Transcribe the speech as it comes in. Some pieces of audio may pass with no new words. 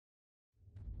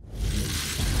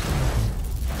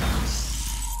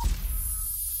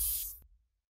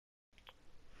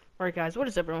Alright guys, what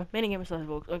is up everyone? My name is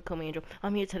folks. I'm Coming Angel.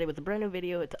 I'm here today with a brand new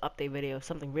video. It's an update video.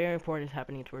 Something very important is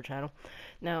happening to our channel.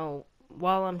 Now,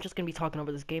 while I'm just going to be talking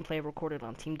over this gameplay I recorded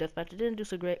on Team Deathmatch, it didn't do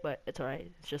so great, but it's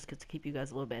alright. It's just to keep you guys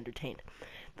a little bit entertained.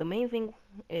 The main thing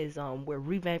is we're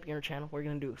revamping our channel. We're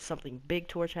going to do something big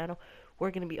to our channel. We're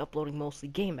going to be uploading mostly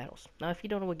game battles. Now, if you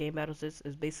don't know what game battles is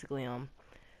basically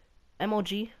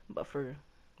MLG, but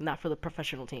not for the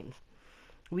professional teams.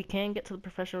 We can get to the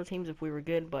professional teams if we were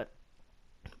good, but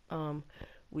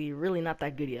we're really not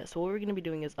that good yet. So what we're going to be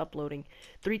doing is uploading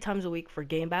 3 times a week for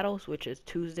game battles, which is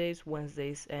Tuesdays,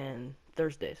 Wednesdays, and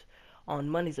Thursdays. On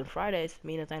Mondays and Fridays,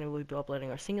 me and Nathaniel will be uploading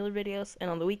our singular videos, and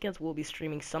on the weekends we'll be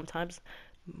streaming sometimes,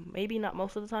 maybe not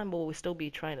most of the time, but we'll still be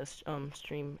trying to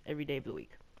stream every day of the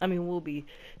week. I mean, we'll be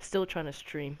still trying to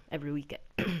stream every weekend.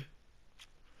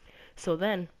 So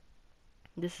then,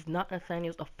 this is not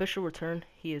Nathaniel's official return.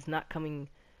 He is not coming,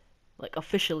 like,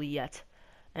 officially yet,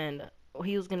 and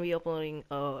he was going to be uploading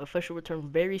official return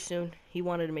very soon. He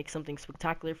wanted to make something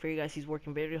spectacular for you guys. He's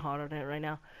working very hard on it right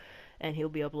now, and he'll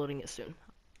be uploading it soon.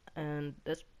 And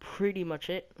that's pretty much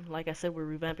it. Like I said, we're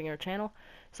revamping our channel.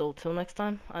 So till next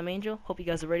time, I'm Angel. Hope you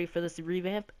guys are ready for this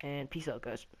revamp, and peace out,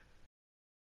 guys.